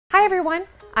Hi everyone,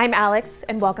 I'm Alex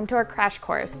and welcome to our crash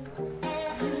course.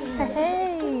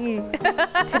 Hey!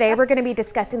 Today we're going to be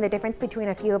discussing the difference between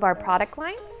a few of our product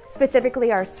lines,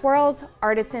 specifically our swirls,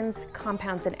 artisans,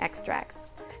 compounds, and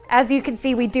extracts. As you can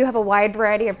see, we do have a wide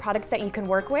variety of products that you can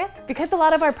work with. Because a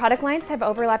lot of our product lines have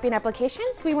overlapping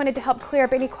applications, we wanted to help clear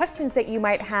up any questions that you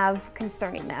might have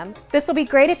concerning them. This will be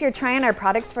great if you're trying our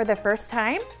products for the first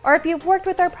time, or if you've worked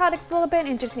with our products a little bit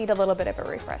and just need a little bit of a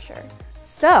refresher.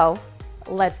 So,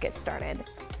 let's get started.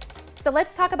 So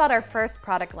let's talk about our first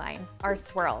product line, our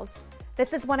swirls.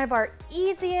 This is one of our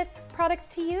easiest products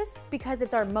to use because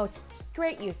it's our most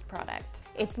straight use product.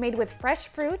 It's made with fresh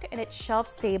fruit and it's shelf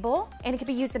stable, and it can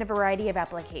be used in a variety of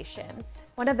applications.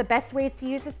 One of the best ways to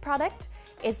use this product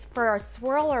is for our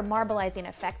swirl or marbleizing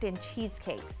effect in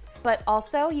cheesecakes, but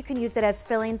also you can use it as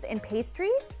fillings in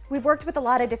pastries. We've worked with a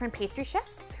lot of different pastry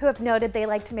chefs who have noted they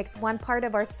like to mix 1 part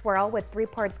of our swirl with 3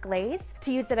 parts glaze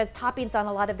to use it as toppings on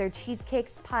a lot of their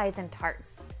cheesecakes, pies, and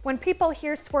tarts. When people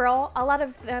hear swirl, a lot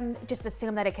of them just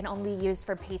assume that it can only be used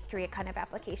for pastry kind of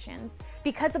applications.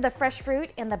 Because of the fresh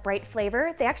fruit and the bright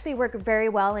flavor, they actually work very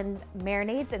well in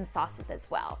marinades and sauces as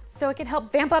well. So it can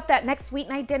help vamp up that next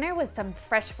weeknight dinner with some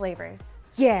fresh flavors.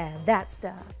 Yeah, that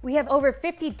stuff. We have over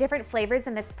 50 different flavors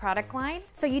in this product line,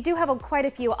 so you do have quite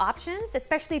a few options,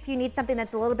 especially if you need something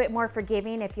that's a little bit more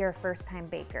forgiving if you're a first-time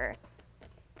baker.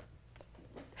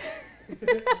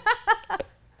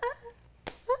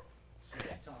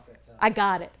 I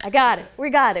got it. We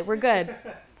got it, we're good.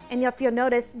 And if you'll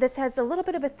notice, this has a little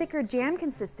bit of a thicker jam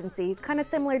consistency, kind of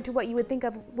similar to what you would think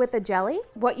of with a jelly.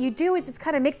 What you do is just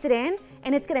kind of mix it in,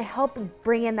 and it's gonna help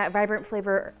bring in that vibrant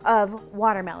flavor of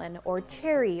watermelon or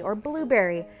cherry or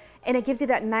blueberry. And it gives you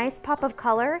that nice pop of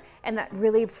color and that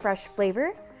really fresh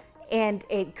flavor. And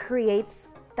it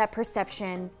creates that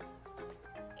perception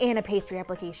in a pastry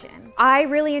application. I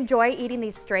really enjoy eating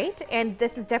these straight, and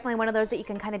this is definitely one of those that you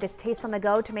can kind of just taste on the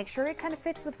go to make sure it kind of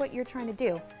fits with what you're trying to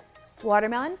do.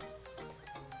 Watermelon.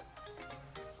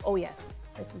 Oh yes,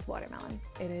 this is watermelon.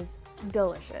 It is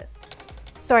delicious.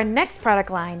 So our next product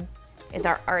line is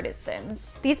our artisans.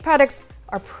 These products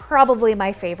are probably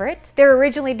my favorite. They're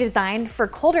originally designed for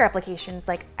colder applications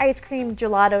like ice cream,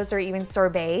 gelatos, or even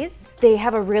sorbets. They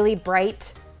have a really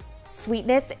bright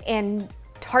sweetness and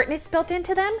tartness built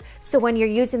into them, so when you're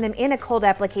using them in a cold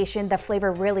application, the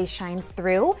flavor really shines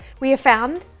through. We have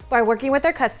found by working with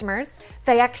our customers,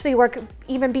 they actually work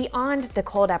even beyond the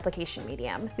cold application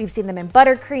medium. We've seen them in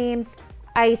buttercreams,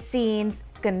 icings,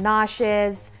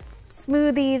 ganaches,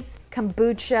 smoothies,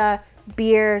 kombucha,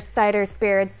 beer, cider,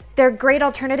 spirits. They're a great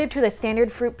alternative to the standard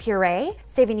fruit puree,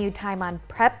 saving you time on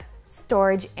prep,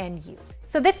 storage, and use.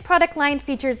 So this product line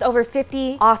features over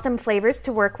 50 awesome flavors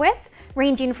to work with,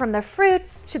 ranging from the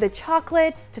fruits to the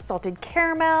chocolates to salted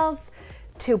caramels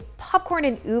to popcorn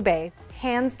and ube.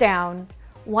 Hands down,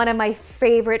 one of my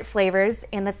favorite flavors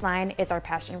in this line is our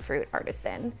passion fruit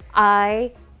artisan.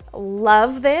 I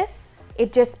love this.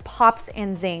 It just pops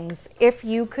and zings. If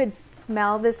you could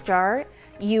smell this jar,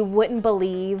 you wouldn't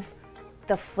believe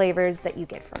the flavors that you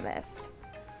get from this.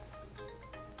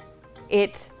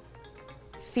 It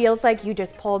feels like you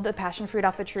just pulled the passion fruit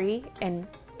off the tree and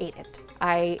ate it.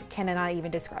 I cannot even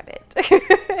describe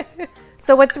it.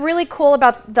 So what's really cool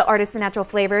about the artisan natural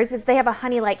flavors is they have a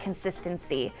honey-like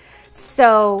consistency.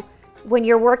 So when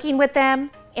you're working with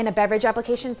them in a beverage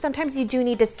application, sometimes you do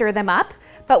need to stir them up,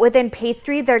 but within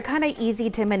pastry, they're kind of easy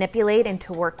to manipulate and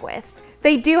to work with.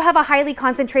 They do have a highly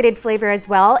concentrated flavor as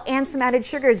well and some added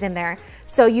sugars in there.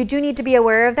 So you do need to be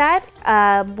aware of that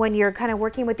when you're kind of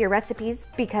working with your recipes,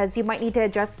 because you might need to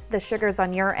adjust the sugars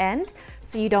on your end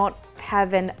so you don't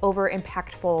have an over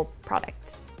impactful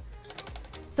product.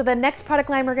 So the next product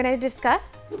line we're going to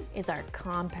discuss is our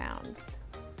compounds.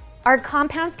 Our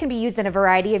compounds can be used in a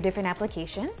variety of different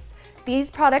applications. These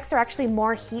products are actually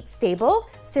more heat stable,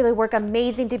 so they work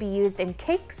amazing to be used in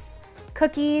cakes,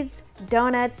 cookies,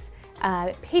 donuts,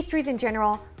 pastries in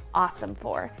general. Awesome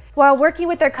for. While working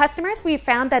with our customers, we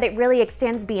found that it really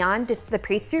extends beyond just the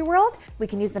pastry world. We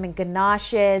can use them in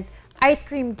ganaches, ice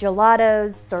cream,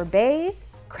 gelatos,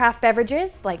 sorbets, craft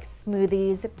beverages like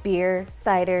smoothies, beer,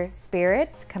 cider,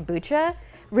 spirits, kombucha.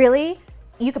 Really,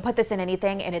 you can put this in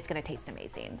anything and it's gonna taste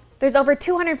amazing. There's over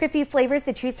 250 flavors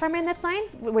to choose from in this line,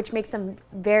 which makes them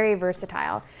very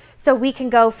versatile. So we can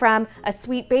go from a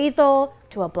sweet basil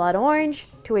to a blood orange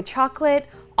to a chocolate,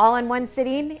 all in one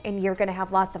sitting, and you're gonna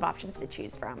have lots of options to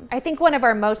choose from. I think one of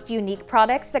our most unique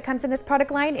products that comes in this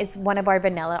product line is one of our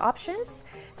vanilla options.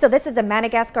 So this is a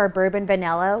Madagascar bourbon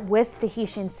vanilla with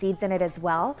Tahitian seeds in it as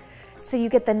well. So you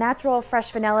get the natural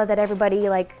fresh vanilla that everybody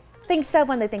thinks of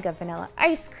when they think of vanilla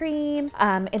ice cream.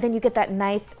 And then you get that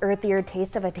nice earthier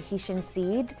taste of a Tahitian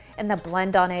seed, and the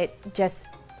blend on it it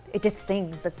just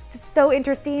sings. It's just so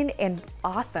interesting and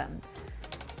awesome.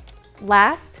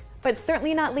 Last, but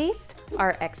certainly not least,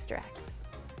 are extracts.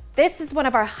 This is one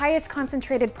of our highest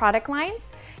concentrated product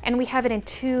lines, and we have it in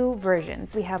two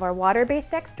versions. We have our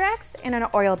water-based extracts and our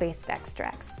oil-based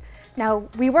extracts. Now,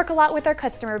 we work a lot with our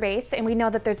customer base, and we know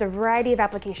that there's a variety of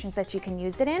applications that you can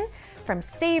use it in, from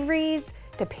savories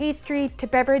to pastry to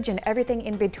beverage and everything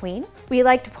in between. We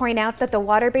like to point out that the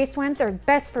water-based ones are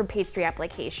best for pastry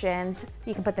applications.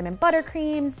 You can put them in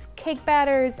buttercreams, cake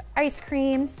batters, ice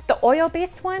creams. The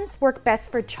oil-based ones work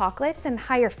best for chocolates and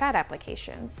higher fat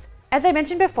applications. As I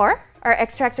mentioned before, our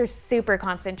extracts are super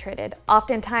concentrated,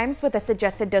 oftentimes with a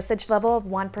suggested dosage level of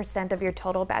 1% of your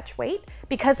total batch weight.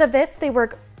 Because of this, they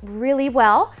work really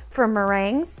well for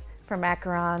meringues, for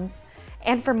macarons,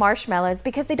 and for marshmallows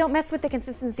because they don't mess with the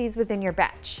consistencies within your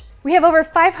batch. We have over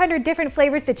 500 different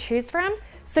flavors to choose from,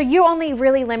 so you're only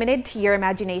really limited to your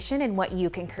imagination and what you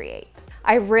can create.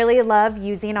 I really love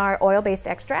using our oil-based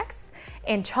extracts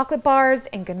in chocolate bars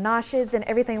and ganaches and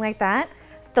everything like that.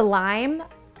 The lime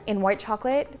in white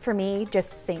chocolate, for me,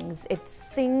 just sings. It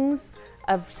sings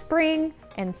of spring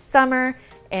and summer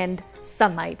and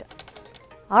sunlight.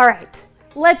 All right,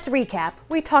 let's recap.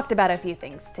 We talked about a few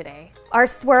things today. Our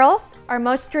swirls, our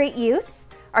most straight use,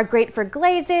 are great for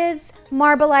glazes,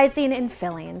 marbleizing, and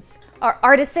fillings. Our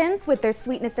artisans, with their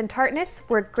sweetness and tartness,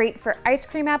 work great for ice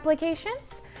cream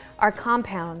applications. Our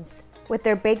compounds, with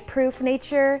their bake-proof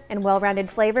nature and well-rounded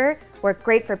flavor, work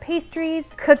great for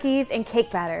pastries, cookies, and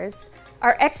cake batters.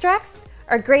 Our extracts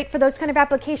are great for those kind of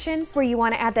applications where you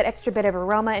want to add that extra bit of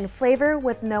aroma and flavor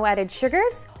with no added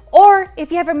sugars, or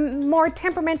if you have a more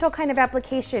temperamental kind of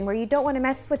application where you don't want to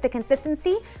mess with the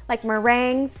consistency, like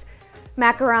meringues,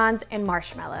 macarons, and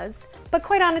marshmallows. But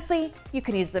quite honestly, you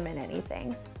can use them in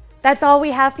anything. That's all we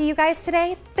have for you guys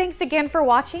today. Thanks again for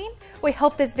watching. We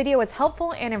hope this video was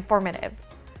helpful and informative.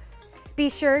 Be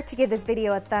sure to give this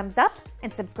video a thumbs up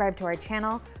and subscribe to our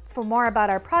channel for more about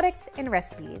our products and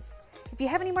recipes. If you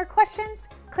have any more questions,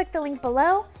 click the link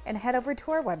below and head over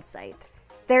to our website.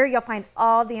 There you'll find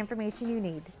all the information you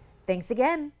need. Thanks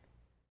again.